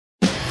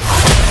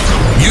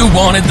You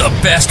wanted the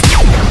best.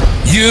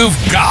 You've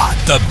got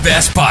the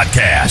best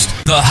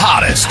podcast. The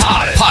hottest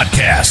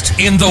podcast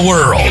in the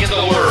world.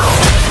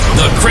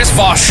 The Chris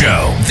Voss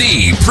Show,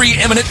 the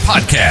preeminent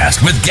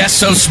podcast with guests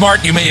so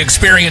smart you may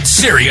experience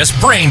serious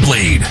brain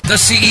bleed. The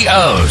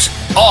CEOs,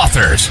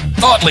 authors,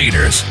 thought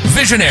leaders,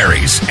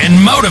 visionaries,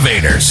 and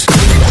motivators.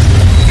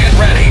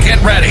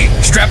 Get ready.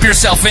 Strap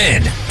yourself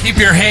in. Keep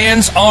your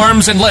hands,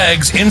 arms, and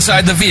legs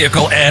inside the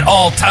vehicle at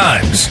all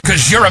times,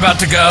 because you're about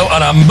to go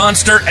on a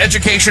monster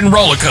education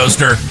roller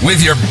coaster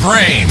with your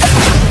brain.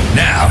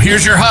 Now,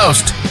 here's your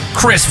host,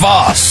 Chris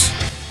Voss.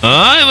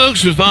 Hi,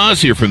 folks. Chris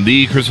Voss here from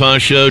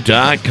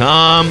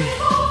thechrisvossshow.com.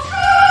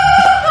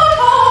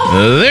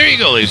 There you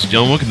go, ladies and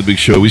gentlemen. Welcome to the big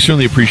show. We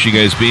certainly appreciate you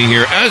guys being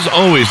here. As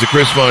always, the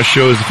Chris Voss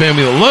Show is the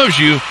family that loves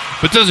you,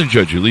 but doesn't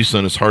judge you, at least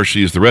not as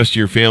harshly as the rest of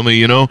your family.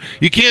 You know,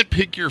 you can't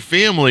pick your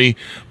family,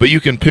 but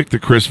you can pick the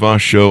Chris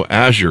Voss Show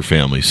as your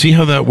family. See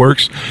how that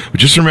works? But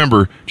just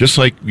remember, just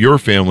like your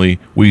family,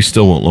 we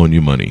still won't loan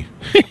you money.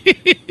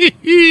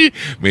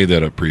 Made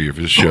that up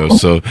previous show,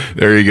 so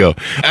there you go.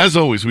 As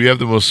always, we have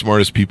the most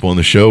smartest people on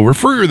the show.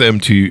 Refer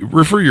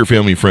your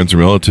family, friends, and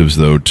relatives,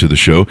 though, to the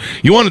show.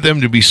 You wanted them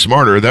to be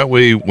smarter. That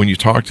way, when you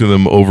talk to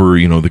them over,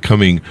 the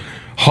coming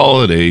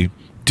holiday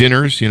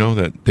dinners,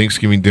 that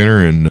Thanksgiving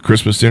dinner and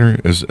Christmas dinner,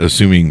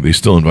 assuming they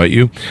still invite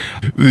you,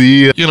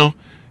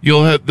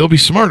 they'll be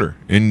smarter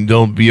and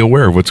they'll be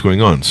aware of what's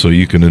going on. So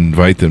you can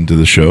invite them to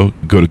the show.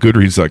 Go to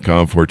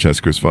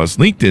goodreads.com/Chris Voss,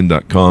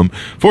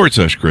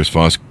 LinkedIn.com/Chris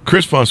Voss,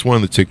 Chris Voss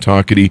one, the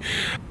TikTokity,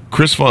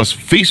 Chris Voss,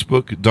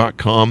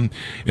 Facebook.com,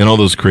 and all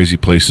those crazy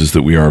places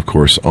that we are, of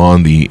course,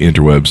 on the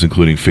interwebs,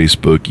 including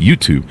Facebook,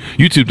 YouTube,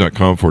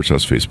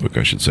 YouTube.com/Facebook,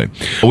 I should say.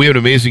 We have an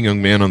amazing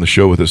young man on the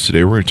show with us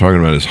today. We're going to be talking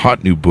about his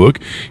hot new book.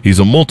 He's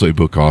a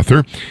multi-book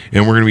author,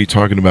 and we're going to be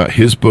talking about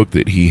his book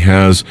that he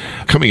has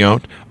coming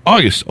out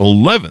August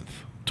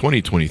 11th,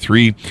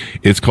 2023.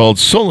 It's called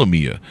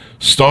Solomea,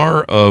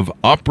 Star of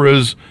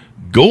Opera's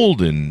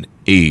Golden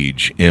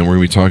Age, and we're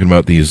going to be talking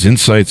about these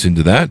insights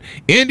into that.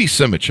 Andriy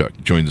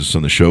Semotiuk joins us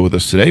on the show with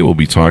us today. We'll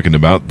be talking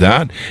about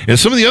that and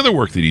some of the other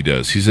work that he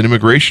does. He's an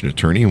immigration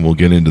attorney, and we'll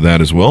get into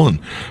that as well and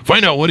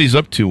find out what he's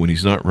up to when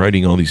he's not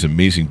writing all these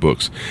amazing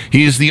books.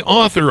 He is the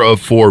author of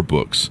 4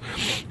 books,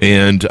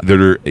 and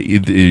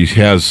he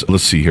has,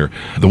 let's see here,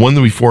 the one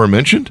that before I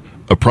mentioned,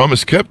 A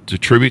Promise Kept, a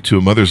tribute to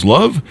a mother's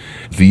love,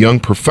 The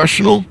Young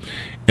Professional,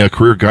 a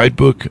career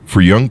guidebook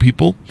for young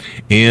people,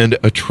 and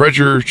a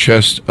treasure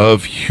chest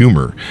of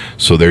humor.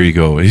 So there you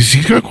go.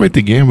 He's got quite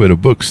the gambit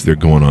of books that are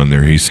going on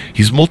there. He's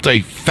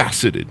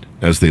multifaceted,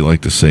 as they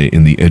like to say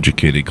in the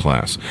educated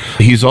class.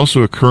 He's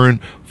also a current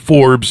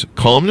Forbes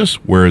columnist,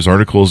 where his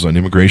articles on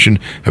immigration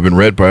have been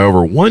read by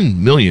over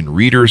 1 million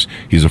readers.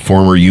 He's a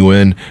former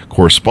UN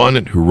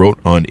correspondent who wrote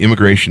on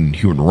immigration and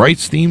human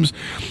rights themes.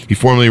 He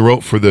formerly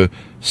wrote for the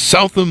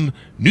Southam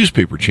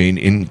newspaper chain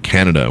in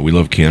Canada. We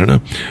love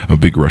Canada. I'm a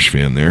big Rush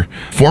fan there.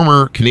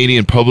 Former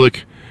Canadian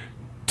public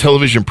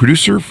television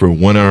producer for a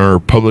 1-hour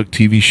public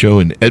TV show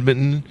in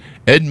Edmonton.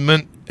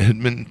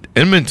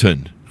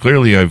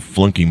 Clearly, I'm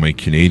flunking my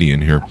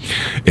Canadian here.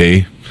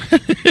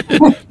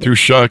 Through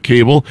Shaw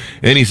Cable,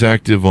 and he's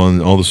active on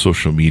all the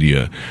social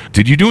media.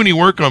 Did you do any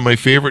work on my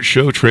favorite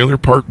show, Trailer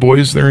Park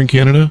Boys, there in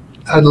Canada?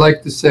 I'd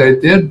like to say I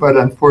did, but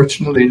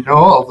unfortunately no,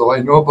 although I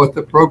know about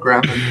the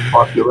program and the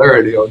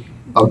popularity of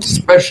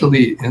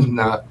especially in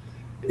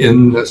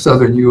the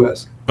southern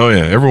U.S. Oh,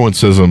 yeah. Everyone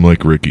says I'm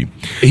like Ricky.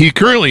 He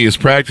currently is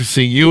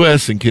practicing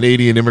U.S. and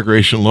Canadian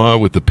immigration law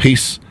with the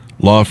Pace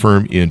law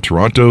firm in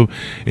Toronto,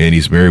 and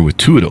he's married with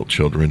 2 adult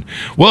children.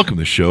 Welcome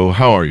to the show.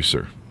 How are you,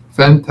 sir?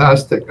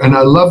 Fantastic. And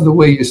I love the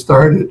way you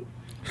started.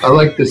 I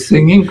like the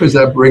singing because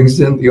that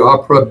brings in the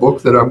opera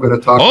book that I'm going to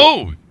talk about.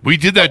 Oh, we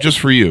did that just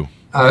for you.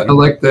 I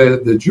like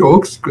the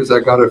jokes because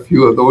I got a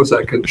few of those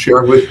I can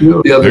share with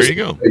you. The others there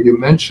you go. That you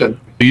mentioned.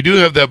 You do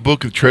have that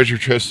book of treasure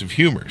chest of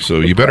humor,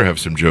 so you better have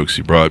some jokes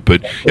you brought.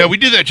 But yeah, we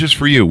did that just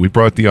for you. We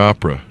brought the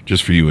opera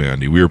just for you,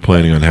 Andy. We were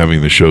planning on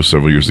having the show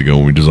several years ago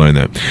when we designed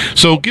that.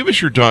 So give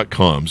us your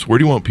 .coms. Where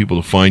do you want people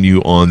to find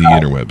you on the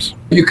interwebs?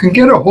 You can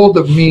get a hold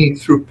of me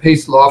through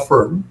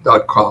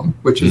pacelawfirm.com,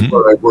 which is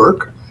where I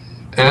work.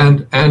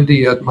 And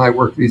Andy at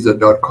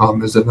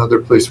myworkvisa.com is another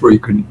place where you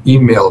can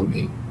email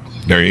me.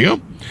 There you go.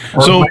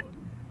 So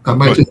I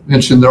might just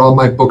mention that all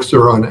my books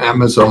are on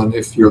Amazon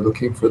if you're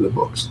looking for the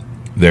books.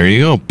 There you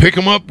go. Pick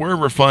them up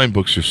wherever fine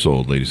books are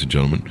sold, ladies and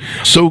gentlemen.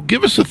 So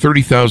give us a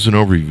 30,000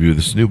 overview of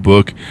this new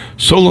book,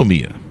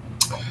 Solomea.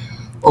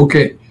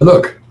 Okay,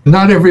 look,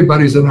 not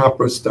everybody's an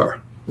opera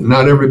star.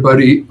 Not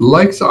everybody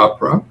likes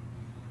opera.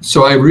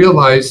 So I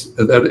realize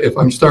that if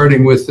I'm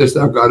starting with this,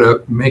 I've got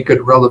to make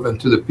it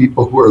relevant to the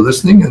people who are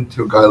listening and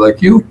to a guy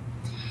like you.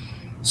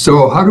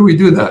 So how do we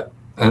do that?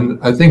 And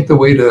I think the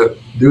way to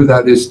do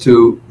that is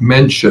to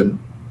mention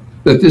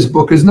that this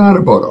book is not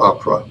about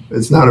opera.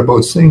 It's not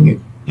about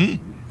singing.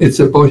 It's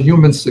about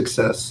human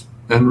success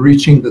and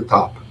reaching the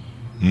top.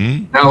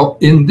 Now,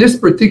 in this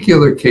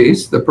particular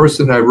case, the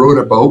person I wrote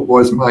about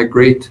was my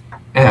great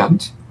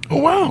aunt,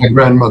 my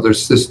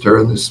grandmother's sister,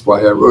 and this is why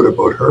I wrote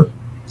about her.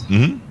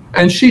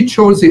 And she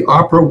chose the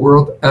opera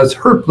world as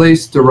her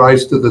place to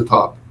rise to the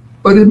top.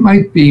 But it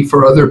might be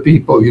for other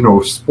people,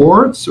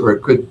 sports, or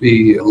it could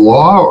be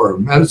law or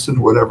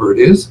medicine, whatever it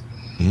is.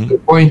 Mm-hmm. The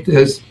point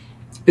is,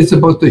 it's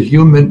about the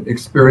human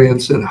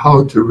experience and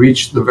how to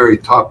reach the very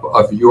top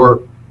of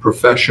your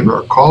profession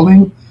or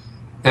calling.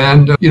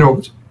 And,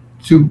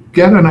 to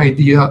get an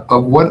idea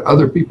of what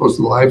other people's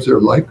lives are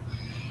like.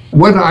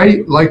 What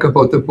I like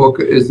about the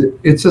book is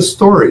it's a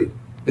story.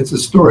 It's a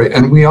story,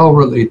 and we all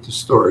relate to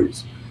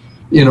stories.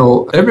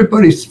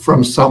 Everybody's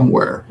from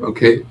somewhere,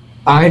 okay?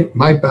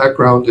 My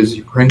background is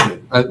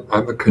Ukrainian.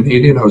 I'm a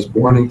Canadian. I was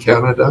born in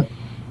Canada.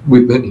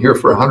 We've been here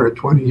for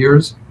 120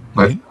 years,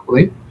 my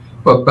family.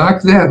 But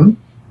back then,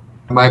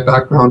 my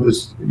background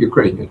is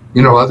Ukrainian.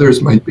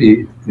 Others might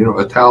be,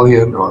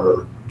 Italian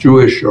or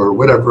Jewish or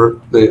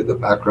whatever the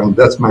background.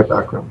 That's my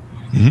background.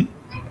 Mm-hmm.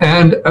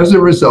 And as a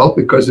result,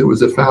 because it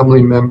was a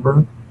family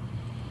member,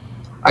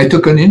 I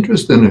took an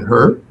interest in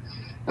her.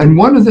 And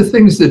one of the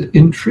things that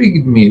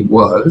intrigued me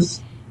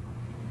was,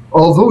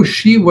 although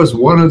she was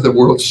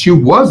she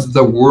was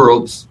the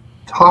world's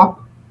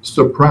top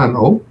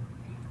soprano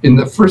in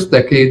the first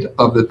decade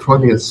of the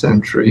 20th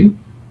century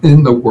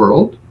in the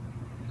world,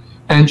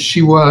 and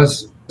she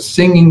was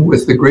singing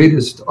with the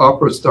greatest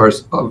opera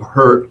stars of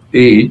her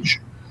age,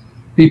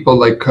 people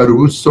like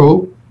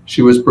Caruso.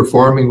 She was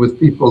performing with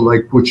people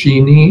like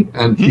Puccini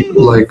and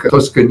people like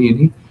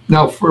Toscanini.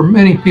 Now, for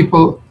many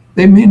people,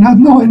 they may not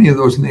know any of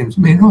those names,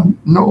 may not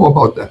know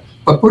about that.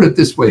 But put it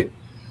this way,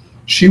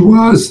 she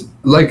was,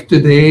 like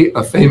today,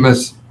 a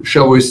famous,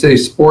 shall we say,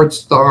 sports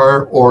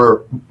star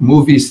or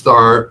movie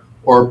star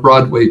or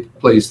Broadway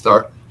play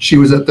star. She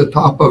was at the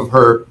top of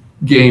her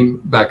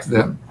game back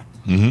then.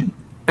 Mm-hmm.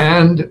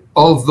 And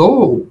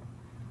although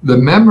the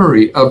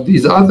memory of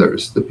these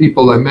others, the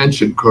people I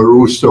mentioned,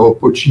 Caruso,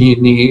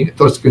 Puccini,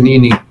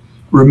 Toscanini,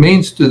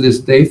 remains to this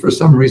day, for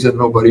some reason,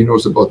 nobody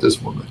knows about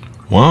this woman.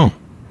 Wow.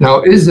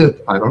 Now, is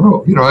it, I don't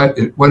know,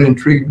 what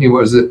intrigued me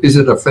was, is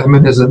it a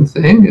feminism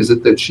thing? Is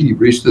it that she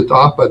reached the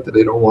top, but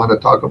they don't want to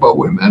talk about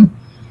women?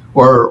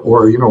 Or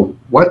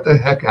what the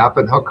heck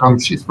happened? How come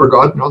she's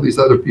forgotten all these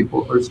other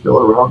people are still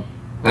around?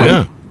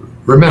 And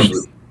remember.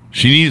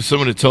 She needed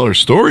someone to tell her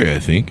story, I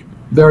think.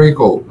 There you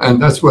go.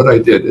 And that's what I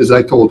did, is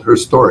I told her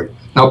story.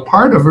 Now,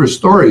 part of her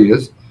story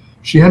is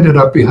she ended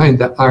up behind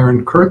the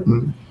Iron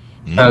Curtain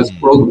as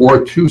World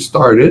War II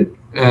started,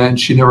 and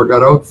she never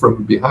got out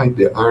from behind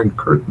the Iron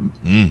Curtain.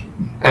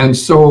 And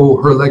so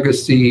her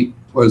legacy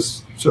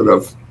was sort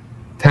of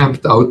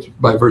tamped out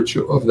by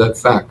virtue of that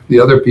fact. The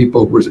other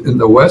people were in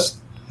the West.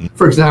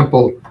 For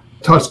example,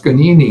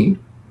 Toscanini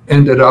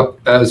ended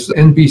up as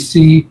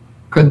NBC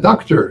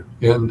conductor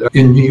in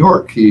New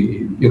York.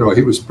 He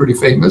was pretty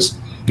famous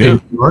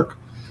in New York.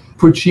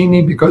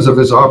 Puccini, because of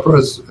his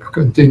operas,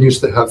 continues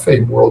to have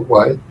fame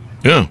worldwide.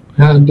 Yeah.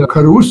 And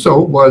Caruso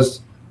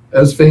was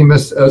as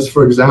famous as,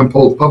 for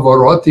example,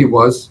 Pavarotti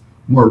was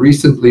more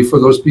recently, for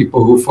those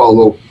people who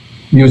follow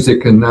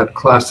music in that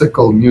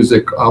classical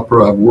music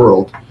opera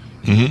world.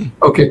 Mm-hmm.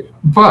 Okay,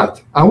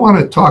 but I want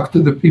to talk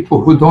to the people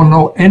who don't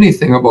know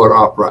anything about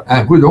opera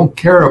and who don't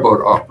care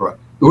about opera.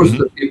 Those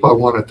are the people I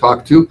want to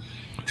talk to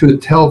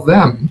tell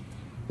them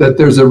that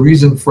there's a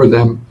reason for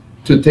them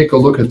to take a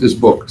look at this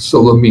book,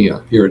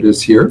 Solomea. Here it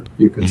is here.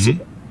 You can see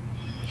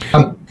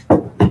it.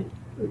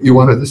 You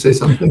wanted to say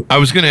something? I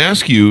was going to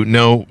ask you,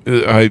 now,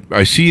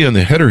 I see on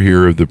the header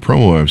here of the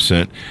promo I've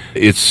sent,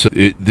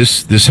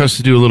 this has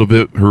to do a little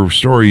bit, her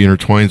story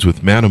intertwines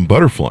with Madame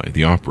Butterfly,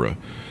 the opera.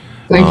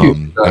 Thank you.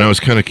 And I was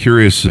kind of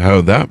curious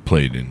how that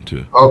played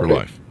into her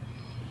life.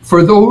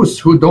 For those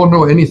who don't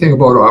know anything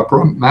about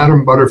opera,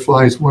 Madame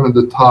Butterfly is one of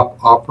the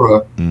top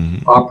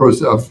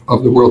operas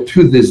of the world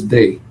to this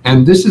day.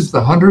 And this is the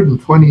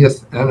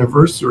 120th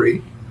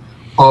anniversary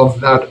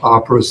of that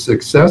opera's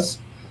success.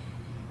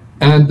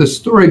 And the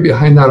story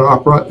behind that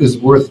opera is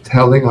worth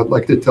telling. I'd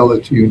like to tell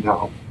it to you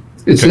now.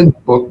 It's in the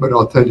book, but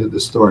I'll tell you the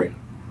story.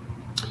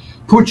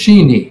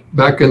 Puccini,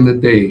 back in the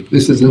day,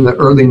 this is in the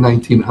early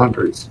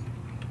 1900s,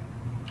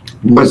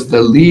 was the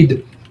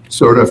lead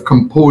sort of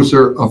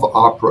composer of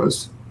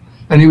operas.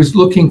 And he was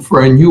looking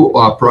for a new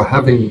opera,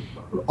 having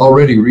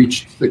already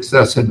reached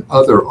success in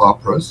other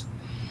operas.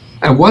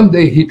 And one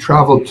day he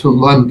traveled to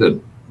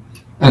London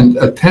and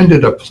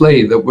attended a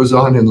play that was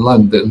on in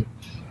London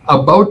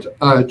about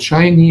a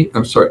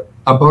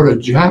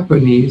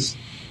Japanese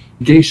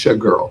geisha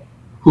girl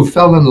who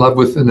fell in love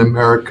with an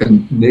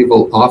American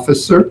naval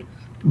officer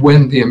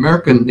when the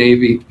American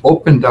Navy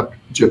opened up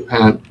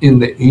Japan in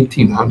the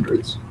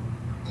 1800s.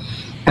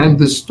 And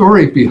the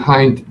story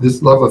behind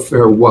this love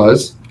affair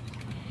was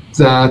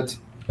that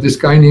this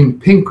guy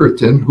named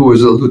Pinkerton, who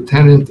was a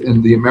lieutenant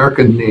in the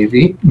American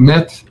Navy,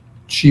 met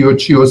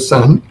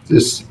Chiyo-san,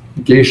 this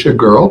geisha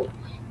girl,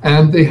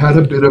 and they had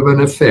a bit of an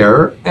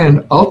affair,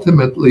 and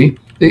ultimately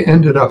they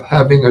ended up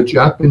having a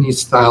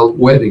Japanese-style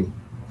wedding.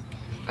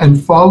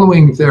 And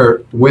following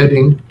their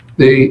wedding,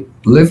 they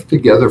lived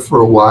together for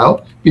a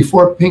while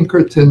before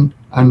Pinkerton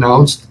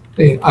announced,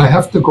 hey, I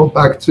have to go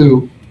back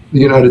to the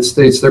United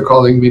States. They're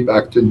calling me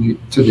back to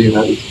the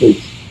United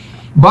States.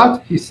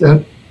 But, he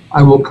said,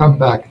 I will come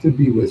back to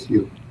be with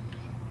you.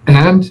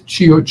 And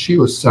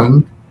Chio's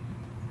son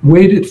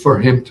waited for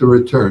him to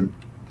return.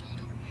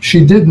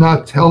 She did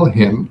not tell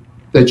him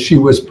that she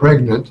was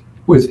pregnant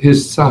with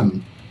his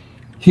son.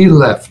 He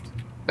left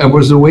and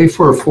was away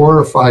for 4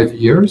 or 5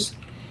 years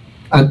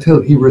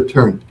until he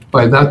returned.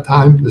 By that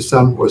time, the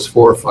son was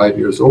 4 or 5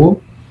 years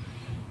old,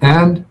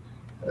 and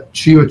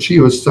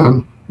Chio's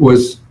son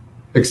was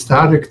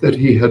ecstatic that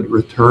he had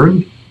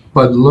returned,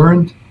 but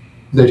learned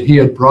that he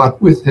had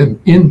brought with him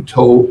in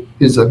tow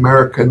his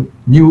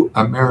new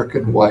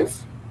American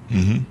wife.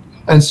 Mm-hmm.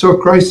 And so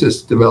a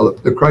crisis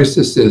developed. The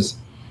crisis is,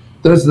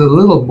 does the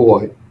little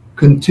boy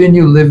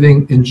continue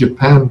living in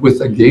Japan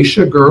with a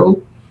geisha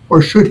girl,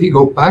 or should he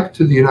go back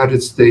to the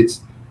United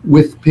States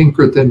with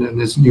Pinkerton and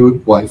his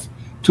new wife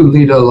to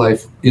lead a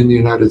life in the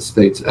United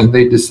States? And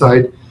they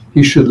decide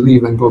he should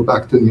leave and go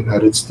back to the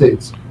United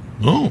States.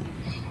 Oh.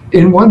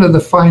 In one of the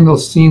final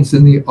scenes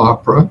in the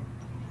opera,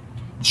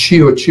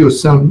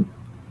 Chio's son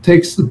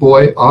takes the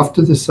boy off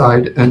to the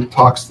side and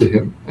talks to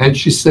him. And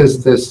she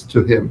says this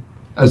to him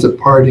as a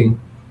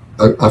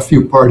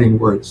few parting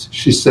words.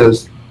 She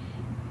says,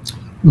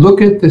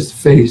 "Look at this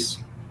face.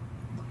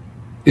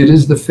 It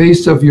is the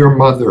face of your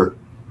mother.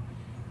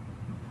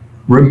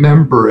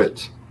 Remember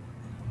it.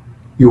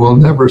 You will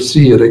never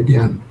see it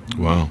again."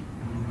 Wow.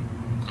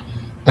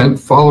 And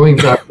following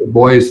that, the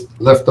boy is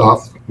left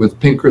off with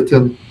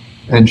Pinkerton,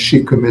 and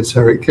she commits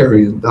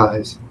harikari and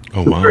dies. Oh,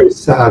 It's a wow. very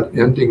sad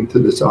ending to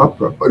this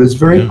opera, but it's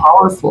very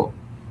powerful.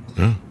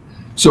 Yeah.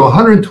 So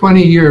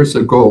 120 years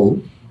ago,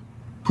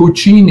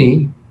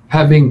 Puccini,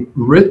 having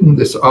written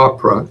this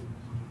opera,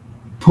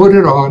 put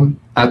it on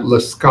at La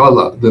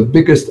Scala, the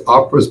biggest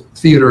opera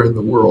theater in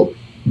the world,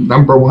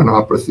 #1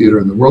 opera theater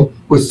in the world,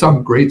 with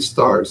some great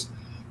stars.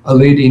 A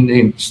lady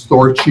named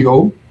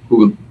Storchio,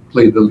 who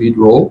played the lead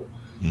role,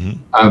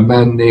 a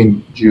man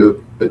named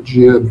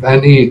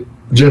Giovanni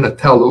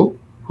Genatello,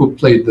 who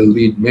played the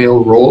lead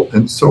male role,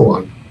 and so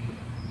on.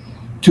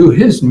 To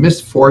his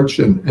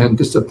misfortune and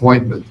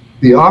disappointment,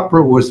 the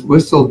opera was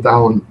whistled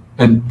down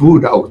and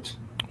booed out.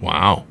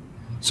 Wow.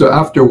 So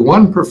after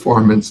one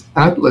performance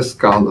at La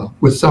Scala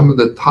with some of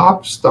the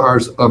top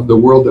stars of the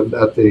world of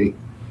that day,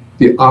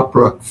 the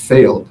opera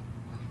failed.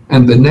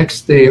 And the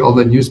next day, all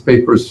the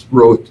newspapers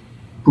wrote,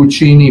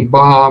 "Puccini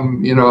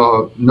bomb,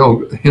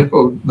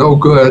 no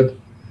good."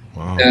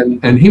 Wow.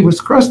 And he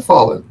was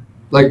crestfallen.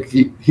 Like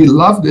he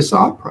loved this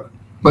opera,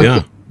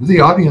 but the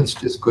audience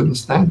just couldn't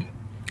stand it.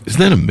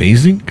 Isn't that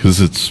amazing? Because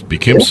it's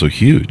became so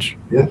huge.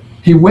 Yeah.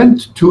 He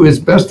went to his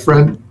best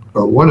friend,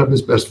 or one of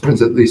his best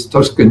friends at least,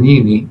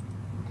 Toscanini,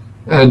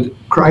 and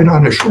cried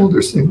on his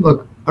shoulder saying,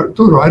 "Look,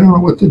 Arturo, I don't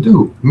know what to do.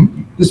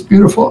 This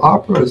beautiful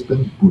opera has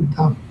been put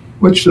down.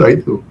 What should I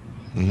do?"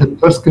 And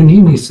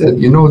Toscanini said,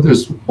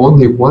 "There's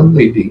only one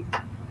lady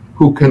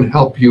who can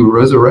help you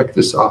resurrect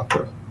this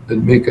opera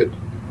and make it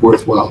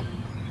worthwhile.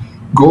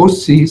 Go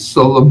see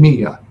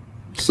Solomea.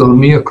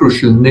 Solomea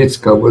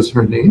Krushelnytska was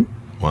her name,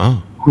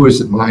 Wow. who is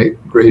my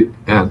great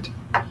aunt."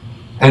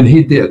 And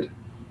he did.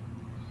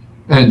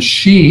 And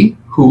she,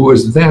 who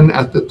was then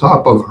at the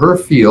top of her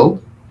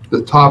field,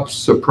 the top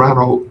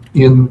soprano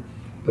in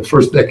the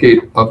first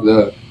decade of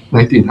the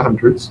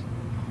 1900s,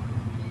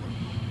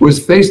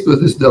 was faced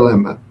with this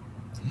dilemma.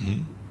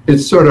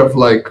 It's sort of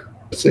like,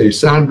 say,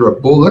 Sandra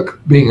Bullock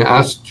being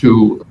asked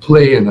to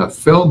play in a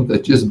film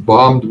that just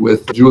bombed with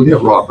Julia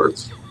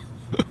Roberts.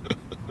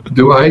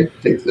 Do I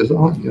take this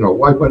on?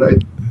 Why would I?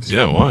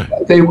 Yeah, why?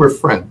 They were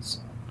friends.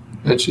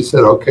 And she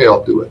said, "Okay,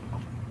 I'll do it."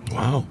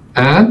 Wow.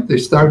 And they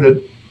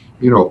started,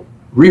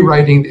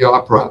 rewriting the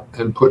opera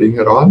and putting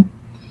it on.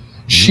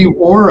 She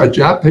wore a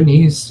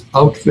Japanese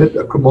outfit,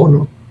 a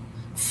kimono,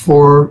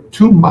 for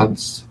 2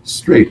 months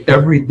straight,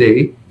 every day,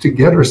 to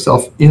get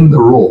herself in the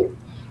role.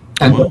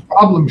 And the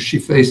problem she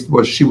faced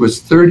was she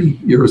was 30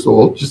 years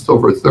old, just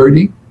over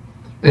 30,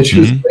 and she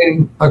was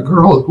playing a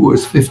girl who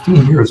was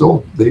 15 years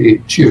old,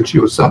 the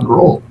Chio-san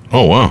role.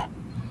 Oh, wow.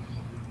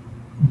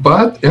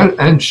 But,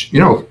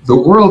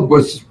 the world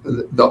was,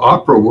 the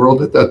opera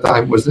world at that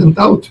time was in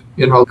doubt.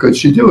 Could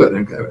she do it?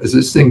 And is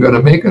this thing going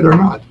to make it or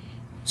not?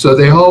 So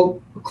they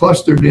all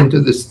clustered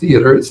into this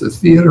theater. It's a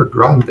Theater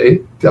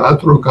Grande,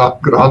 Teatro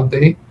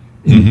Grande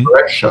in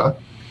Brescia,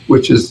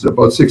 which is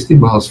about 60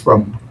 miles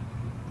from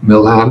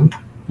Milan,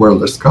 where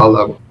La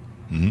Scala.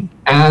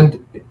 And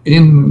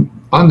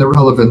on the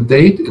relevant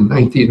date, in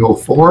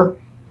 1904,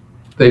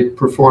 they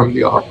performed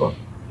the opera.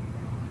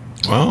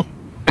 Wow.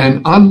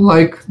 And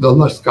unlike the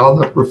La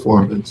Scala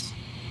performance,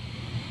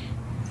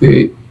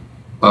 the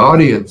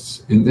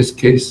audience, in this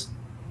case,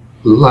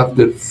 loved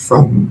it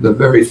from the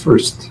very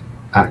first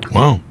act.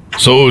 Wow.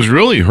 So it was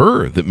really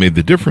her that made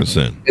the difference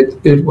then.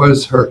 It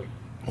was her.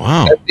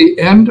 Wow. At the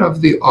end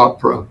of the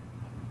opera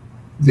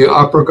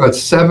got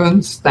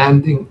 7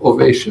 standing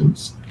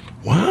ovations.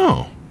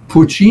 Wow.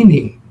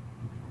 Puccini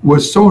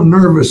was so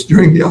nervous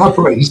during the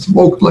opera, he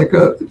smoked like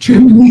a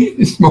chimney.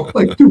 He smoked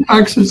like 2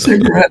 packs of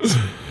cigarettes.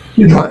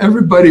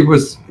 Everybody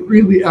was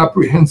really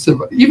apprehensive.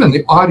 Even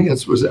the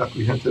audience was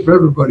apprehensive.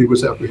 Everybody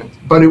was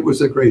apprehensive. But it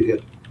was a great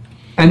hit.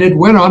 And it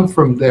went on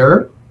from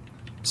there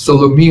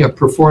Solomea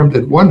performed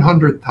it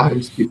 100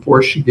 times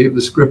before she gave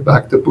the script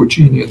back to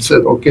Puccini and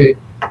said, okay,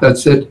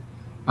 that's it.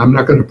 I'm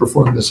not going to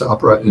perform this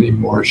opera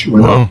anymore. She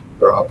went on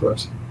with her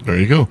operas. There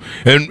you go.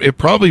 And it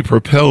probably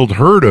propelled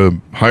her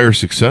to higher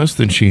success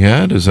than she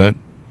had. Is that?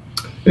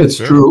 It's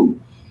fair? True.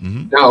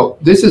 Mm-hmm. Now,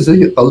 this is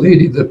a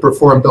lady that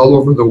performed all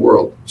over the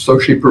world. So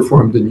she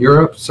performed in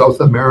Europe, South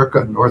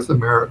America, North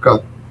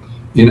America,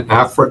 in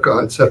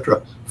Africa,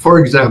 etc. For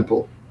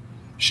example,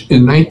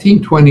 in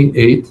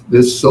 1928,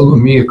 this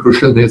Solomea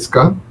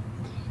Krushelnytska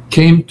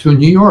came to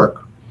New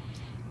York.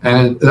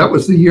 And that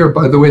was the year,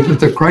 by the way, that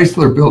the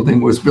Chrysler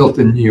Building was built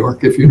in New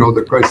York, if you know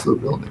the Chrysler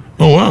Building.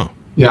 Oh, wow.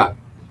 Yeah.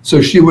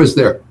 So she was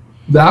there.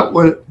 That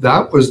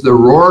was the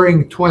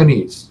Roaring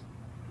 20s.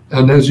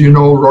 And as you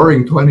know,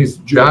 Roaring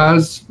 20s,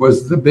 jazz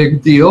was the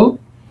big deal.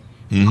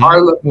 Mm-hmm.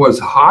 Harlem was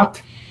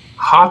hot.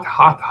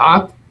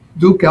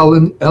 Duke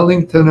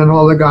Ellington and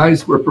all the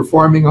guys were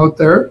performing out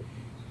there.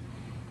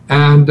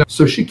 And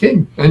so she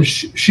came, and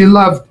she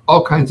loved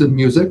all kinds of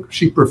music.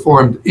 She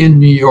performed in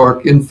New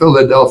York, in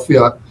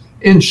Philadelphia,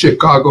 in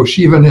Chicago.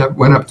 She even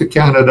went up to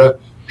Canada.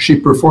 She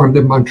performed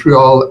in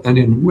Montreal and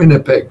in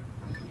Winnipeg.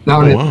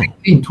 Now, in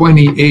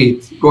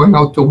 1928, going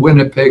out to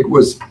Winnipeg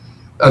was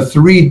a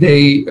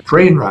 3-day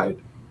train ride.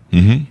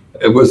 Mm-hmm.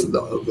 It was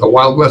the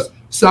Wild West.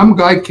 Some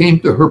guy came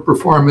to her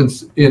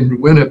performance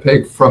in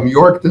Winnipeg from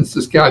Yorkton,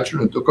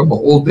 Saskatchewan. It took him a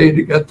whole day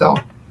to get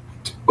down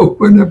to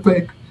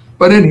Winnipeg.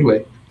 But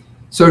anyway,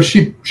 so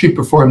she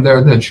performed there,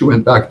 and then she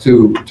went back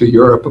to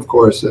Europe, of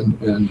course.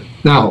 And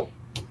now,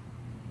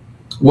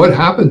 what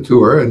happened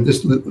to her, and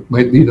this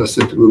might lead us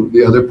into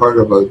the other part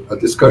of a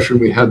discussion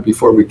we had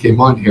before we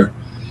came on here.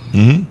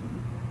 Mm-hmm.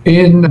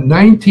 In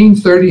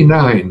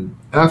 1939,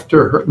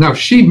 after her, now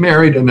she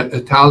married an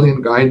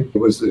Italian guy. It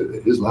was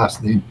his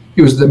last name.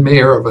 He was the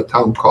mayor of a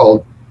town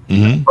called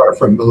far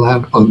from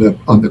Milan on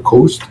the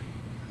coast.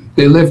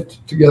 They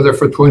lived together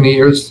for 20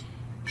 years.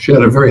 She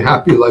had a very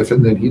happy life,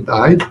 and then he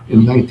died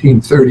in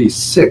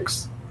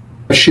 1936.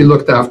 She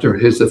looked after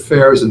his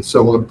affairs and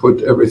so on,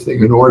 put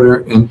everything in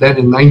order, and then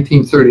in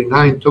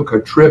 1939 took a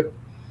trip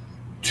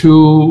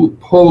to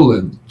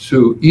Poland,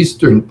 to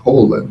eastern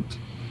Poland,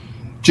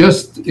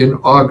 just in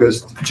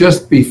August,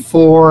 just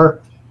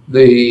before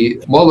the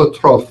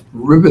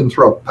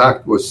Molotov-Ribbentrop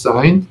Pact was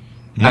signed,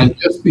 and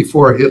just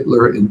before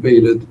Hitler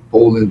invaded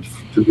Poland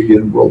to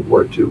begin World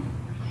War II.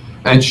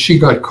 And she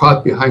got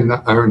caught behind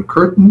the Iron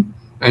Curtain,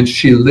 and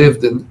she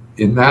lived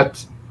in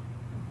that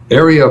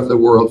area of the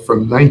world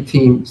from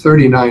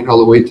 1939 all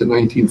the way to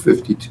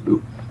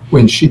 1952,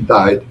 when she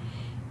died.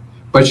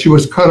 But she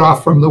was cut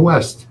off from the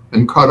West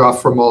and cut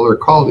off from all her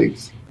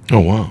colleagues. Oh,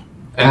 wow.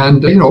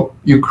 And,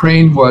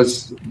 Ukraine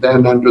was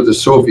then under the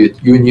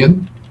Soviet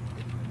Union,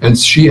 and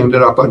she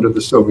ended up under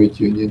the Soviet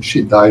Union.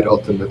 She died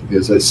ultimately,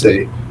 as I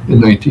say, in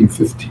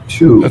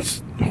 1952.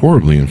 That's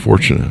horribly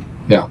unfortunate.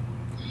 Yeah.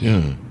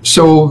 Yeah.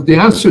 So the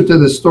answer to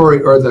the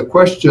story, or the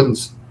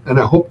questions, and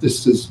I hope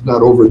this is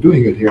not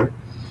overdoing it here,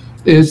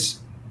 is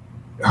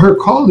her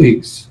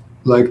colleagues,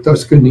 like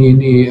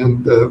Toscanini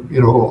and,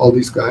 all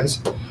these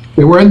guys,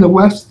 they were in the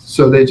West,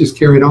 so they just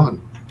carried on.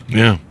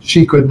 Yeah.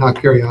 She could not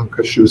carry on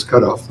because she was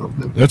cut off from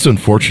them. That's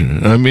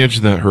unfortunate. I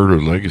imagine that hurt her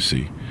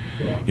legacy.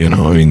 Yeah.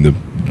 The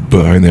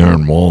behind the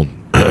Iron Wall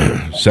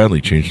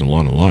sadly changed a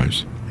lot of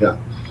lives. Yeah.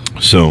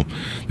 So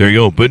there you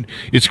go. But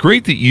it's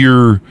great that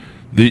you're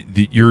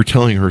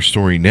telling her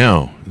story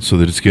now, so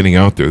that it's getting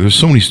out there. There's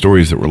so many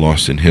stories that were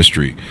lost in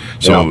history.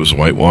 So it was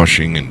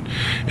whitewashing,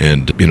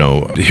 and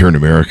here in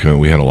America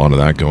we had a lot of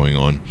that going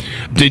on.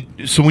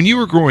 So when you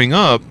were growing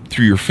up,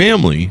 through your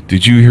family,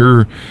 did you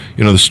hear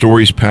the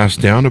stories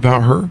passed down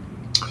about her?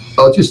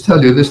 I'll just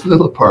tell you this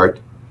little part.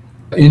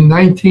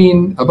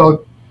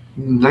 About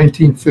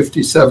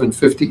 1957,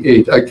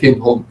 58, I came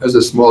home as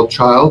a small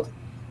child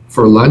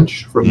for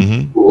lunch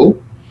from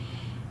school.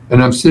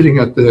 And I'm sitting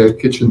at the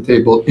kitchen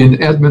table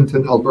in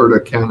Edmonton, Alberta,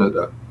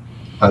 Canada.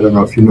 I don't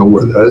know if you know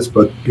where that is,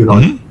 but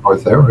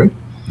north there, right?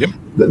 Yep.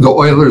 The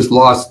Oilers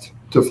lost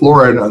to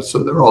Florida,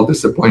 so they're all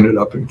disappointed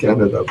up in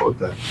Canada about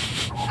that.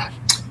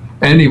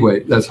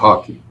 Anyway, that's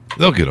hockey.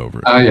 They'll get over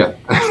it. Yeah,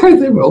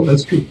 they will.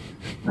 That's true.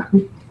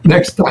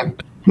 Next time.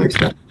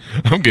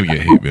 I'm going to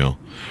get hate mail.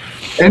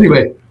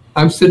 Anyway,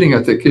 I'm sitting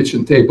at the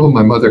kitchen table.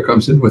 My mother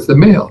comes in with the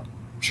mail.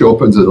 She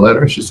opens the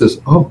letter. She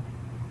says, "Oh,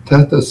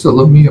 Tata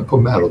Solomea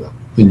pomerla,"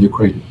 in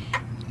Ukrainian,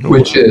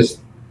 which is,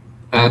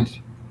 and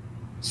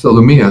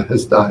Solomea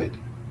has died.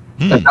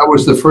 And that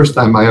was the first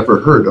time I ever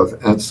heard of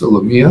Aunt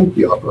Solomea,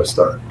 the opera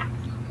star.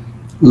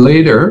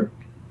 Later,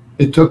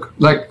 it took,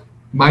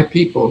 my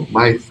people,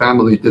 my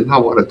family did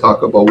not want to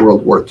talk about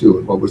World War II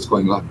and what was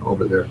going on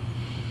over there.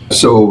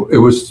 So it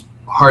was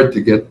hard to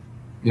get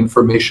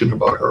information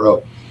about her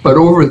out. But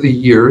over the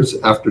years,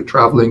 after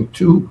traveling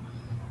to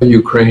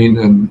Ukraine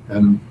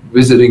and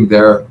visiting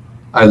there,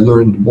 I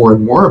learned more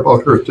and more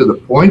about her, to the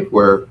point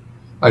where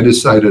I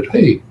decided,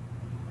 hey,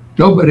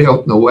 nobody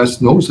out in the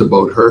West knows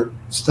about her.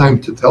 It's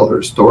time to tell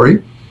her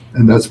story.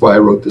 And that's why I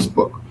wrote this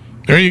book.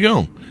 There you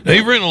go. Now,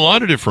 you've written a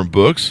lot of different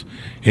books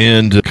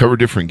and covered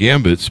different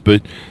gambits,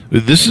 but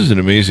this is an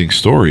amazing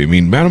story. I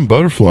mean, Madame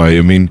Butterfly,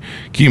 I mean,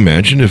 can you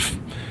imagine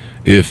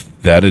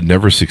if that had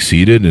never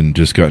succeeded and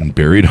just gotten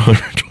buried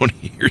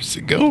 120 years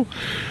ago?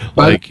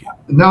 But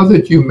now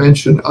that you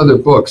mention other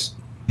books,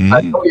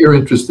 I know you're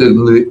interested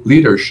in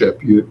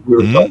leadership. We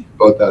were talking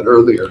about that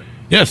earlier.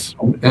 Yes.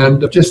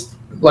 And just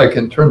like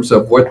in terms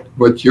of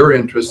what your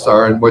interests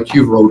are and what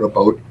you wrote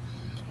about,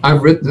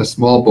 I've written a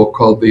small book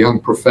called The Young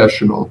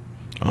Professional.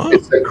 Oh.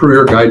 It's a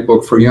career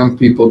guidebook for young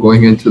people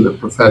going into the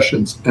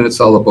professions, and it's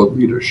all about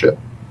leadership.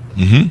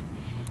 Mm-hmm.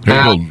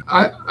 And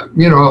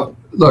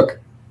look,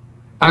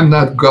 I'm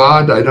not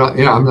God.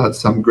 I'm not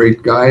some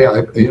great guy.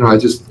 I've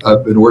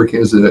been working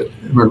as an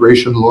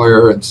immigration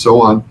lawyer and so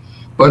on.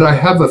 But I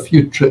have a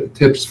few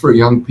tips for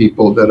young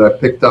people that I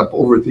picked up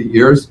over the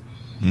years,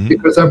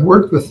 because I've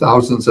worked with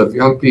thousands of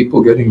young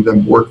people, getting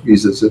them work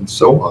visas and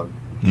so on.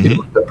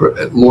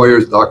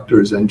 Lawyers,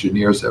 doctors,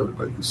 engineers,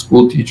 everybody,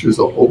 school teachers,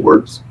 the whole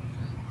works.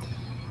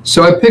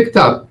 So I picked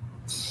up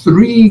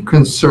 3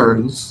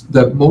 concerns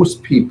that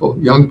most people,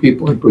 young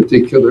people in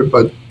particular,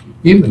 but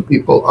even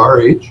people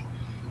our age,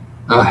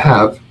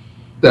 have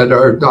that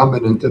are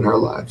dominant in our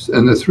lives.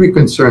 And the 3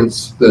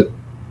 concerns that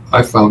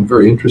I found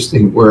very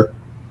interesting were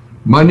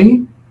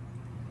money,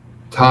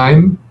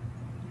 time,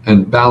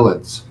 and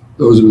balance.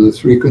 Those are the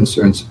 3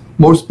 concerns.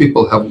 Most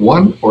people have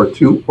 1 or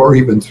 2 or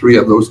even 3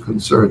 of those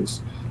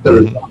concerns that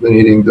are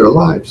dominating their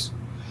lives.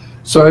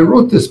 So I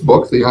wrote this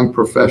book, The Young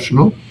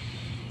Professional,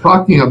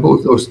 talking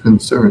about those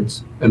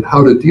concerns and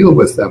how to deal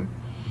with them.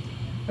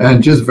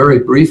 And just very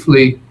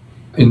briefly,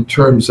 in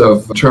terms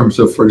of,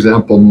 for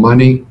example,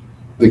 money,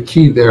 the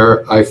key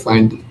there I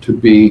find to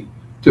be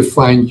to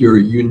find your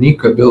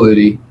unique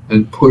ability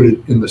and put it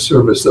in the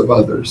service of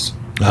others.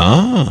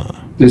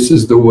 This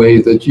is the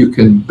way that you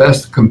can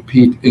best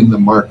compete in the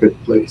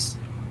marketplace.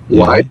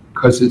 Why?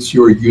 Because it's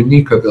your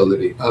unique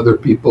ability. Other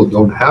people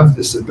don't have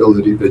this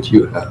ability that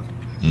you have.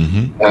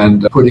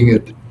 And putting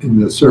it in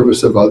the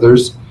service of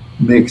others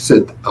makes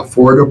it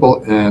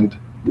affordable and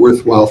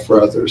worthwhile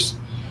for others.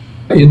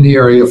 In the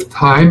area of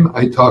time,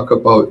 I talk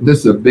about, this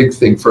is a big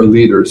thing for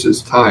leaders,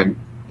 is time.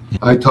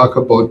 I talk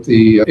about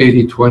the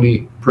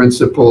 80-20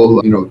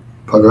 principle,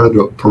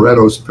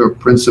 Pareto's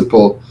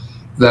principle,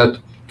 that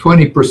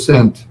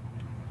 20%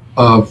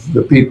 of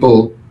the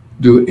people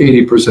do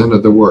 80%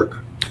 of the work.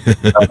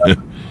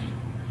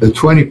 The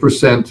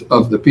 20%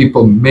 of the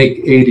people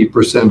make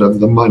 80% of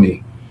the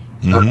money.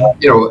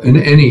 In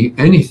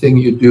anything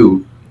you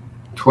do,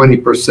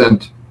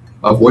 20%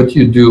 of what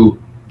you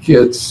do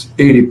gets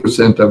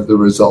 80% of the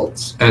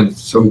results. And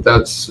so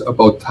that's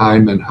about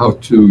time and how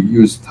to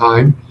use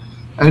time.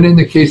 And in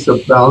the case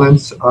of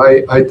balance,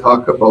 I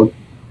talk about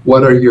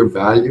what are your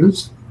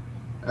values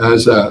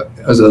as a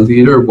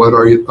leader. What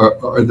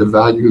are the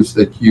values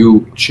that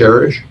you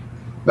cherish?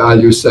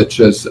 Values such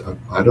as,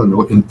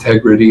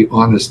 integrity,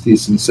 honesty,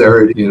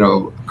 sincerity,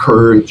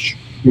 courage,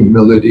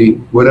 humility,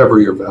 whatever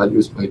your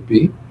values might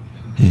be.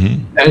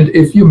 And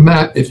if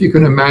you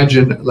can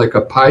imagine like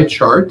a pie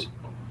chart,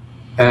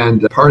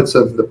 and parts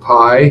of the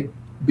pie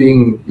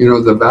being,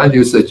 the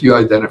values that you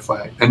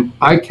identify. And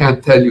I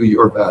can't tell you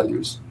your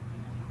values.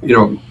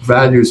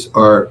 Values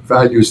are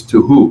values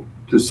to who?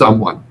 To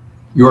someone,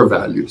 your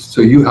values.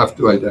 So you have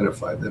to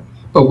identify them.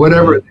 But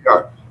whatever they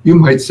are, you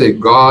might say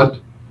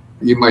God,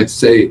 you might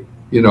say,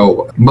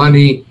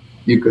 money,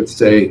 you could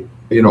say,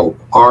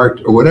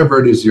 art, or whatever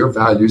it is, your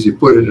values, you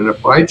put it in a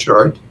pie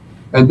chart,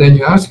 and then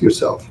you ask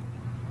yourself,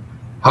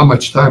 how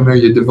much time are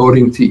you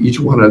devoting to each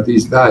one of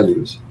these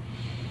values?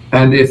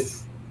 And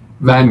if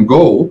Van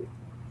Gogh,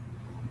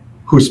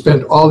 who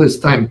spent all his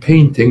time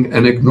painting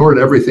and ignored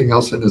everything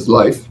else in his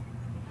life,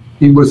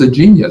 he was a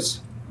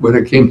genius when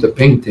it came to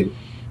painting.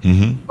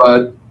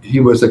 But he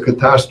was a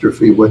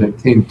catastrophe when it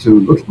came to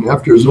looking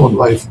after his own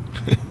life.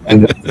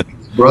 And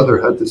his brother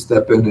had to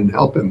step in and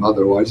help him,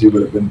 otherwise he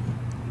would have been,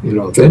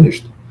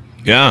 finished.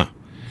 Yeah.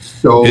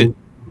 So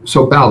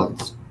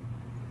balance.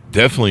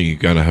 Definitely, you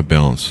got to have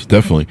balance.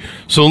 Definitely.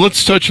 So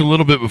let's touch a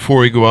little bit before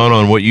we go out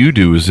on what you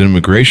do as an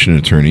immigration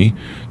attorney.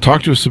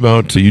 Talk to us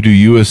about, you do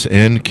U.S.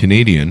 and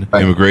Canadian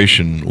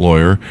immigration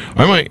lawyer.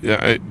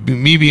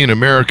 Me being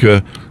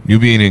America, you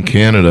being in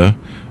Canada.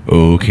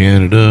 Oh,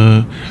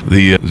 Canada.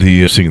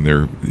 The singing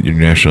your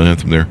national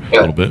anthem there a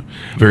little bit,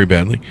 very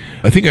badly.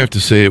 I think I have to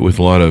say it with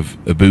a lot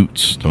of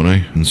boots, don't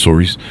I? And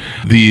sorries.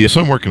 So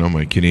I'm working on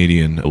my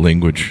Canadian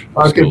language.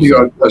 I'll give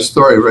you a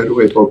story right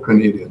away about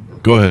Canadian.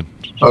 Go ahead.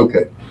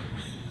 Okay.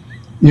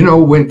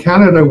 When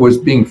Canada was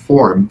being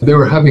formed, they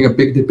were having a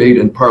big debate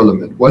in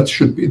Parliament. What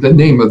should be the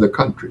name of the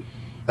country?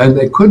 And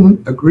they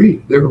couldn't agree.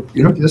 They were,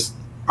 just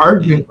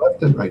arguing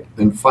left and right.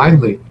 And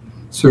finally,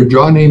 Sir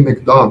John A.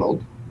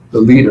 Macdonald, the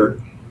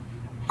leader,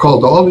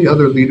 called all the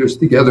other leaders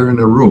together in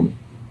a room.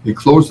 He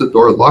closed the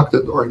door, locked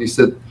the door, and he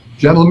said,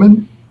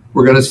 gentlemen,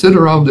 we're going to sit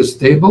around this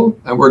table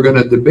and we're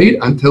going to debate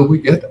until we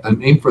get a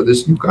name for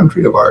this new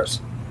country of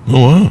ours.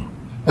 Oh, wow.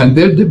 And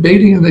they're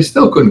debating and they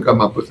still couldn't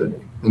come up with a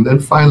name. And then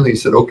finally he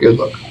said, okay,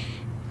 look,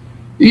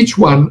 each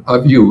one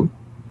of you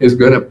is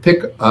going to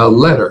pick a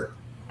letter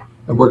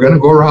And we're going to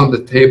go around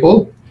the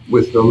table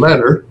with the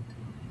letter,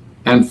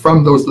 and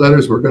from those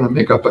letters, we're going to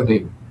make up a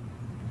name.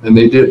 And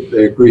they did.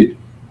 They agreed.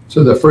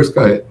 So the first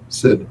guy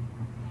said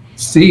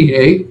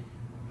C-A,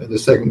 and the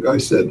second guy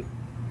said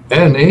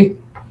N-A,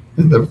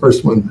 and the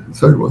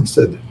third one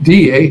said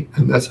D-A,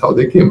 and that's how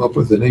they came up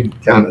with the name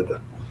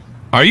Canada.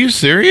 Are you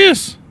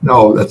serious?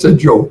 No, that's a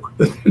joke.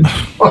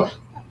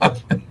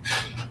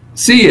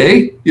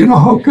 C-A, you know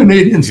how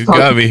Canadians You talk.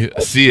 got me.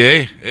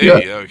 C-A? Hey,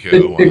 Yeah, okay.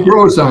 it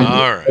grows on you.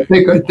 All right. I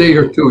think a day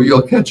or two,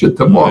 you'll catch it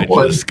tomorrow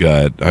morning.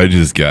 I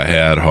just got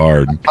had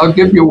hard. I'll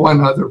give you one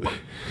other one.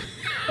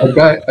 A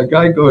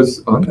guy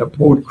goes on a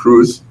boat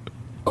cruise.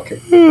 Okay.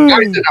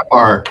 Guy's in a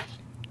bar.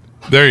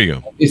 There you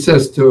go. He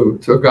says to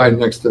a guy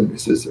next to him, he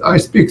says, I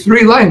speak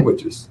 3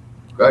 languages.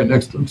 The guy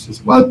next to him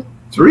says, what?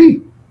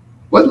 3?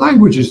 What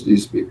languages do you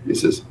speak? He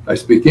says, I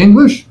speak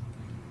English,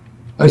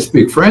 I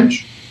speak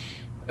French,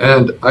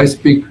 and I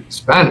speak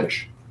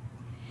Spanish.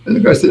 And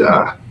the guy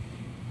said,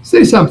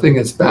 say something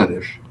in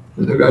Spanish.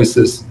 And the guy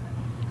says,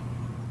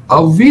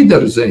 Auf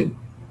Wiedersehen.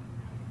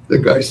 The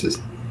guy says,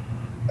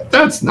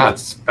 that's not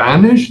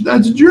Spanish,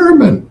 that's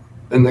German.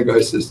 And the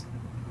guy says,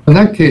 in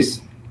that case,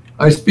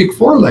 I speak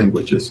 4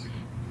 languages.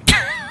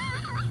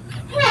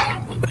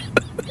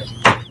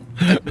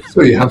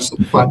 So you have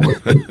some fun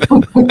with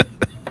it.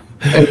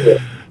 Anyway,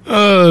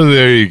 Oh,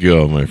 there you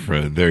go, my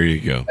friend. There you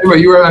go.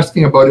 you were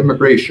asking about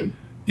immigration.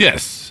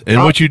 Yes.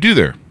 And what you do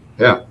there.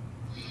 Yeah.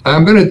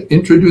 I'm going to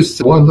introduce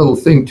one little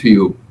thing to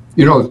you.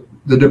 You know,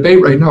 the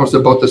debate right now is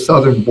about the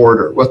southern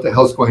border. What the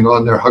hell's going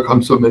on there? How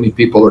come so many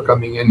people are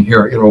coming in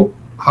here? You know,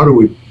 how do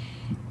we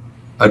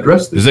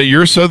address this? Is that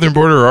your southern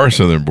border or our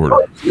southern border?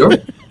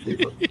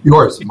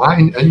 Yours,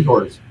 mine, and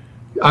yours.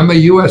 I'm a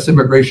U.S.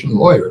 immigration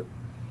lawyer.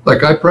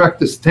 Like, I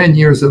practiced 10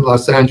 years in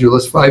Los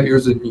Angeles, 5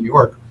 years in New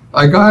York.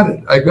 I got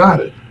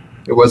it.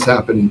 It was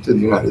happening to the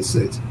United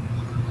States.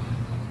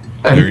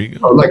 And There you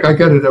go. like, I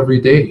get it every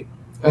day.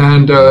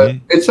 And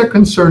it's a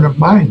concern of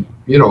mine,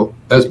 you know,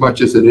 as much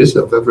as it is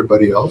of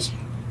everybody else.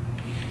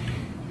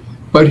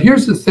 But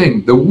here's the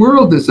thing. The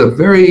world is a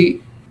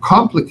very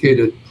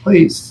complicated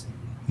place.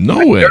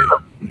 No way.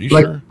 You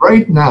Like, sure?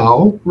 right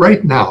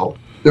now,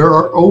 there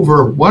are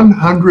over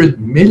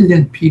 100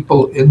 million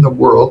people in the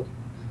world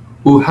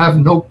who have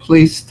no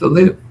place to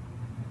live.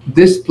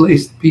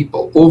 Displaced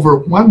people, over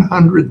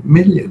 100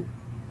 million.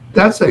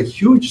 That's a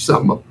huge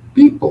sum of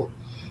people.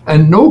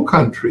 And no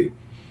country,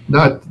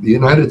 not the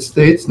United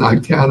States,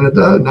 not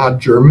Canada, not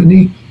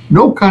Germany,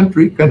 no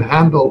country can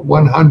handle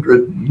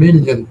 100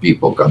 million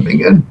people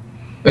coming in.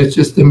 It's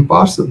just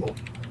impossible.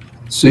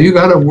 So you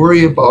got to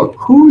worry about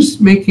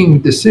who's making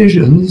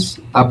decisions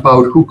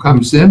about who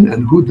comes in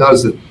and who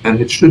doesn't.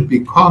 And it should be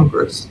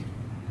Congress.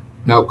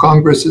 Now,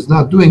 Congress is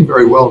not doing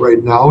very well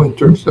right now in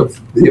terms of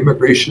the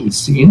immigration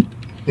scene.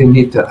 They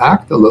need to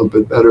act a little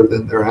bit better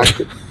than they're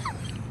acting.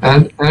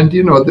 And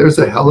you know, there's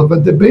a hell of a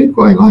debate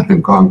going on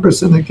in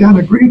Congress, and they can't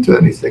agree to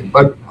anything.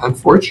 But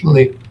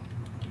unfortunately,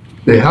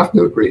 they have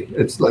to agree.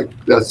 It's like,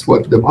 that's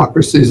what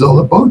democracy is all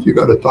about. You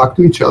got to talk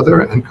to each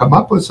other and come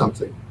up with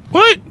something.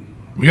 What?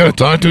 We got to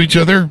talk to each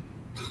other?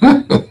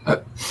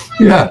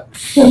 Yeah,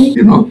 and,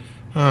 you know.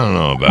 I don't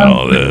know about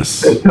all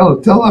this.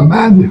 Tell a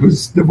man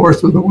who's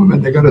divorced with a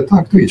woman they got to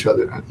talk to each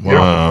other.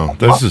 Wow.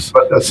 That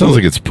sounds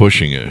like it's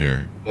pushing it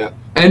here. Yeah.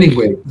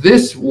 Anyway,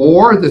 this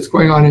war that's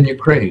going on in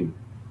Ukraine,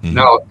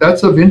 now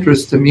that's of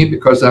interest to me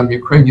because I'm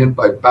Ukrainian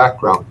by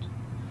background.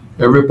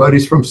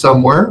 Everybody's from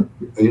somewhere.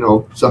 You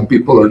know, some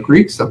people are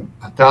Greek, some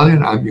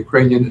Italian. I'm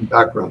Ukrainian in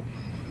background.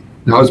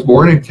 Now, I was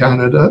born in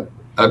Canada.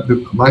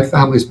 My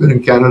family's been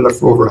in Canada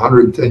for over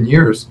 110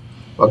 years.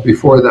 But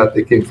before that,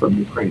 they came from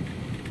Ukraine.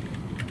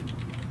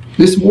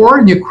 This war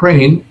in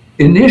Ukraine,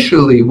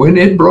 initially, when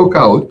it broke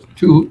out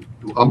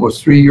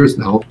almost 3 years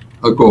now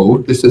ago,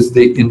 this is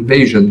the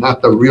invasion,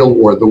 not the real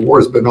war. The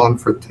war's been on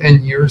for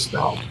 10 years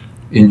now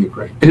in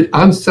Ukraine. It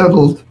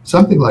unsettled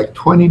something like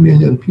 20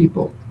 million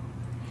people.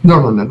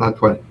 No, not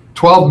 20.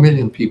 12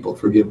 million people,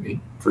 forgive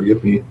me.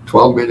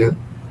 12 million,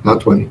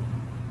 not 20.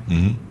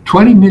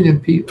 20 million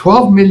people,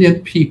 12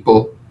 million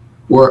people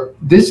were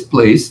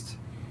displaced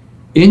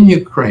in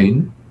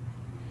Ukraine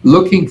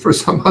looking for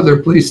some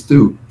other place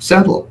to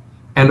settle.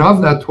 And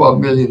of that 12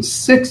 million,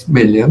 6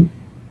 million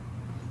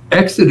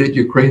exited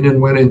Ukraine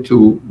and went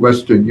into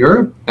Western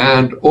Europe,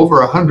 and over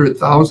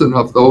 100,000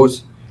 of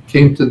those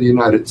came to the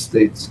United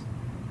States.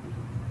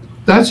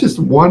 That's just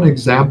one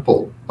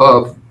example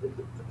of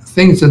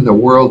things in the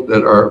world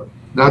that are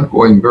not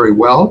going very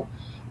well,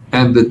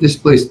 and the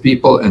displaced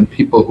people and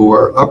people who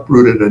are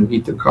uprooted and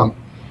need to come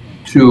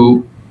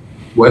to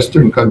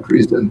Western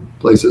countries and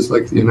places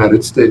like the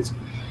United States.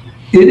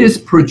 It is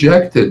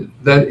projected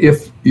that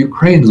if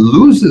Ukraine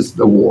loses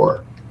the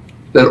war,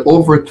 that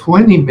over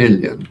 20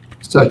 million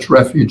such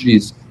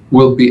refugees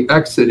will be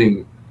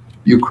exiting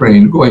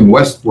Ukraine, going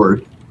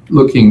westward,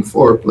 looking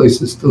for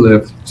places to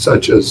live,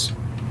 such as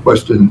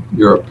Western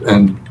Europe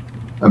and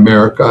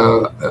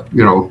America,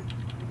 you know,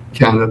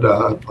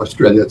 Canada,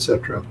 Australia,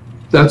 etc.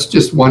 That's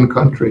just one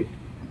country.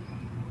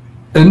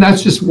 And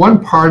that's just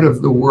one part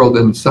of the world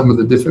and some of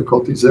the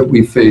difficulties that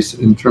we face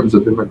in terms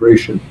of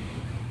immigration.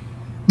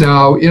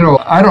 Now,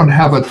 I don't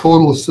have a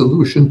total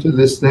solution to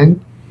this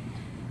thing,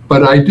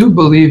 but I do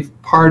believe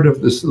part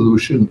of the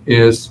solution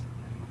is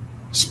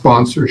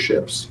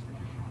sponsorships.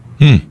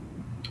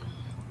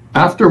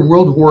 After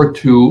World War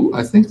II,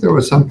 I think there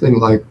was something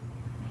like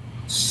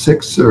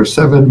 6 or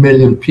 7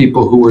 million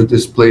people who were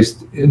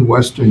displaced in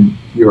Western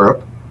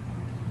Europe.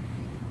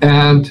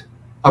 And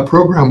a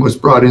program was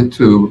brought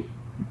into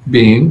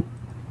being,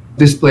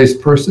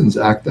 Displaced Persons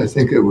Act, I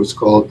think it was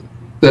called,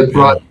 that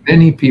brought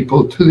many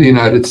people to the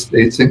United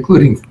States,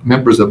 including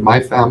members of my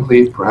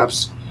family,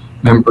 perhaps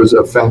members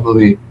of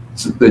family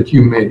that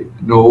you may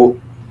know.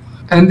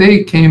 And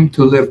they came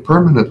to live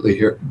permanently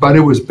here. But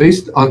it was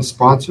based on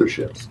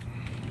sponsorships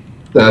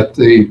that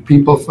the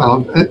people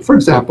found. For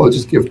example, I'll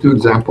just give 2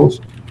 examples.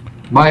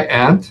 My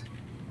Aunt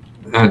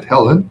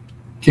Helen,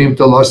 came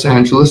to Los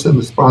Angeles in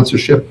the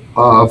sponsorship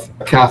of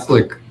a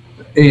Catholic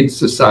Aid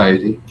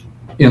Society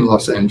in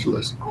Los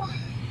Angeles.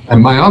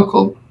 And my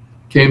uncle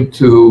came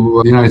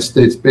to the United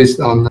States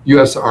based on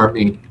U.S.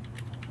 Army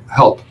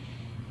help.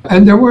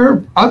 And there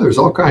were others,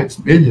 all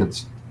kinds,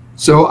 millions.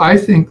 So I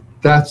think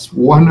that's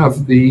one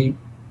of the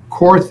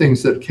core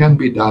things that can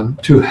be done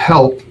to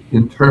help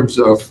in terms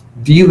of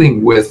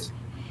dealing with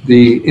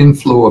the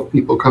inflow of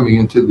people coming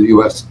into the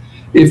U.S.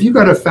 If you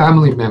got a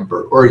family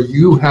member or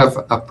you have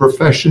a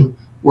profession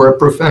where a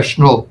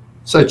professional,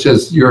 such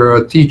as you're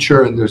a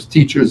teacher and there's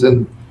teachers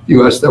in the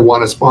U.S. that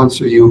want to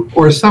sponsor you,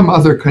 or some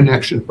other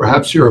connection,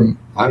 perhaps you're,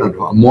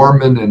 a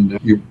Mormon and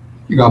you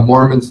got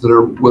Mormons that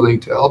are willing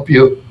to help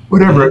you,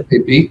 whatever it may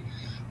be,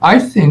 I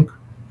think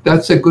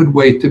that's a good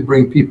way to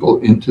bring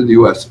people into the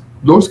U.S.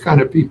 Those kind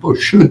of people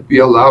should be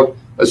allowed,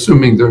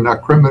 assuming they're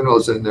not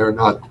criminals and they're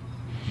not,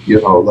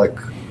 like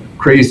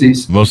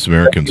crazies. Most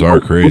Americans are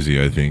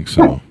crazy, I think,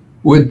 so.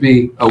 Would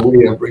be a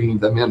way of bringing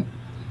them in.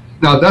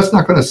 Now, that's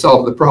not going to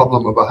solve the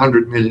problem of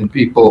 100 million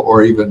people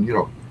or even,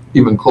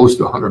 even close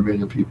to 100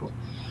 million people.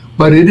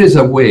 But it is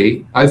a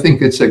way, I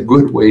think it's a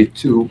good way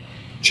to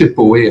chip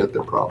away at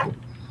the problem.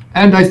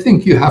 And I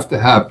think you have to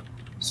have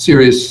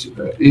serious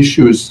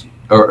issues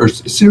or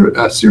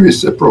a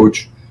serious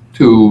approach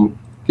to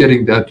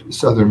getting that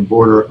southern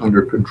border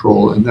under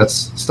control, and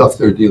that's stuff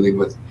they're dealing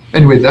with.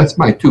 Anyway, that's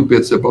my 2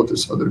 bits about the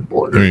southern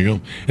border. There you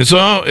go. And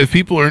so if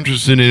people are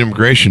interested in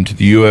immigration to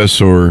the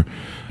U.S. or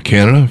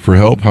Canada for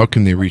help, how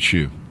can they reach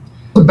you?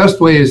 The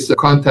best way is to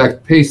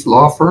contact Pace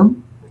Law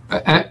Firm.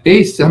 A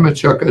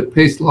Semotiuk at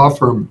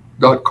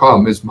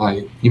pacelawfirm.com is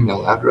my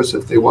email address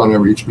if they want to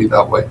reach me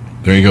that way.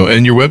 There you go.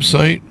 And your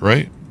website,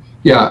 right?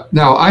 Yeah.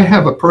 Now, I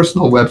have a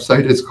personal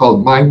website. It's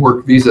called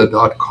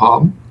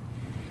myworkvisa.com.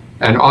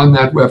 And on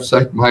that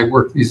website,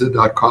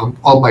 myworkvisa.com,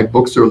 all my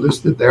books are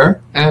listed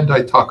there. And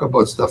I talk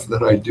about stuff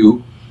that I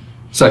do,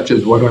 such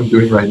as what I'm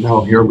doing right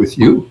now here with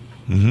you,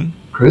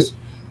 Chris.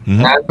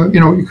 And,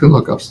 you can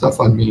look up stuff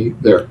on me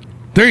there.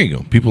 There you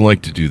go. People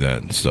like to do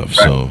that and stuff.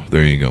 Right. So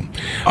there you go.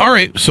 All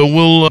right. So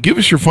we'll give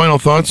us your final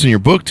thoughts on your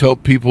book. Tell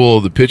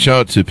people the pitch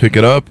out to pick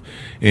it up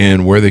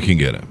and where they can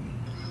get it.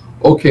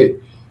 Okay.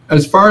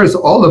 As far as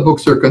all the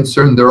books are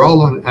concerned, they're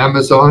all on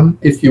Amazon.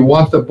 If you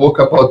want the book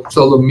about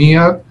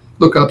Solomea,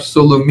 look up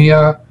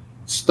Solomea,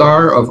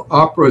 Star of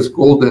Opera's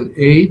Golden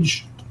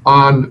Age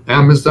on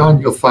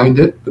Amazon. You'll find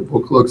it. The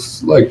book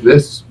looks like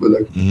this with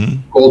a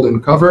golden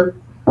cover.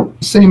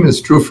 Same is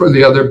true for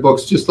the other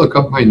books. Just look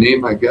up my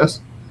name, I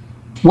guess.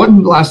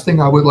 One last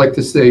thing I would like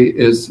to say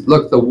is,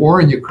 look, the war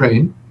in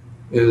Ukraine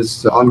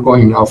is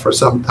ongoing now for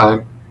some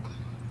time.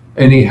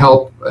 Any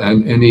help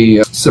and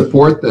any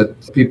support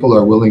that people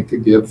are willing to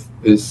give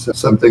is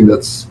something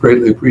that's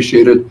greatly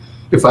appreciated.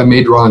 If I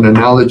may draw an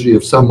analogy,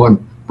 if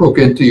someone broke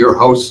into your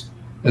house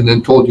and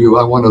then told you,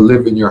 I want to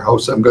live in your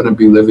house, I'm going to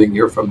be living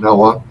here from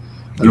now on,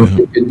 I don't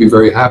think you'd be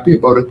very happy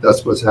about it.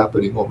 That's what's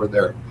happening over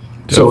there.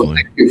 Definitely. So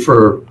thank you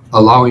for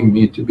allowing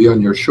me to be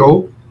on your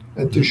show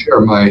and to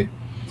share my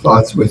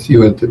thoughts with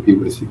you and to be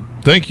with you.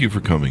 Thank you for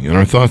coming. And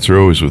our thoughts are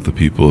always with the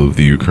people of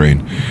the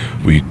Ukraine.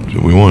 We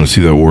want to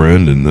see that war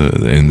end and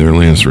their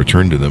lands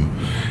returned to them.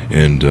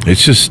 And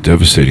it's just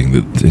devastating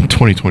that in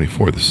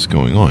 2024 this is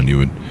going on. You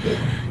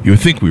would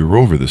think we were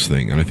over this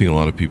thing, and I think a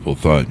lot of people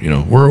thought,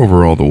 we're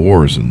over all the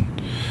wars and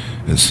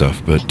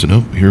stuff, but no,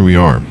 here we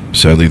are.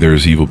 Sadly,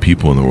 there's evil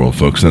people in the world,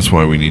 folks. That's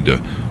why we need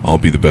to all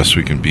be the best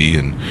we can be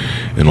and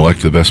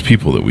elect the best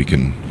people that we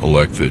can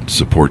elect that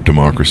support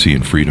democracy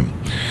and freedom.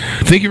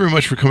 Thank you very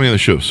much for coming on the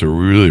show, sir.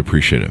 We really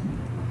appreciate it.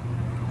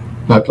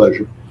 My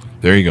pleasure.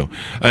 There you go.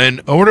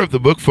 And order of the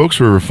book, folks,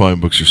 wherever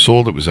fine books are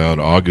sold. It was out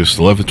August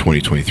 11th,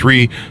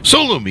 2023.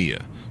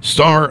 Solomea,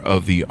 Star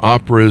of the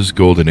Opera's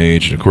Golden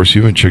Age. And, of course,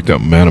 you haven't checked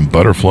out Madame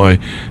Butterfly.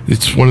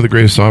 It's one of the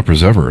greatest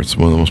operas ever. It's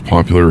one of the most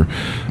popular,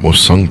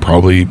 most sung,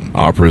 probably,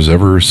 operas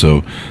ever.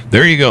 So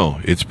there you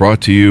go. It's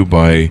brought to you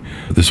by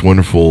this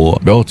wonderful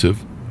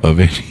relative of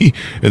Andy.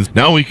 And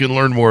now we can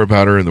learn more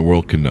about her and the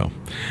world can know.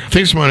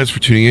 Thanks a lot for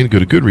tuning in. Go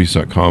to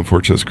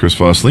goodreads.com/Chris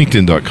Voss,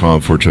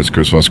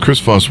 LinkedIn.com/Chris Voss, Chris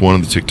Voss 1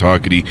 on the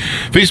TikTokity,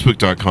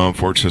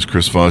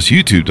 Facebook.com/Chris Voss,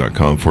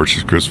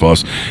 YouTube.com/Chris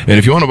Voss. And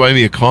if you want to buy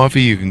me a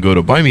coffee, you can go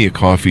to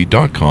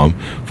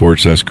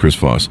buymeacoffee.com/Chris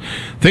Voss.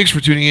 Thanks for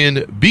tuning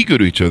in. Be good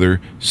to each other.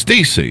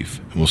 Stay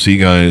safe. And we'll see you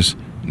guys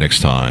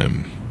next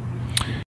time.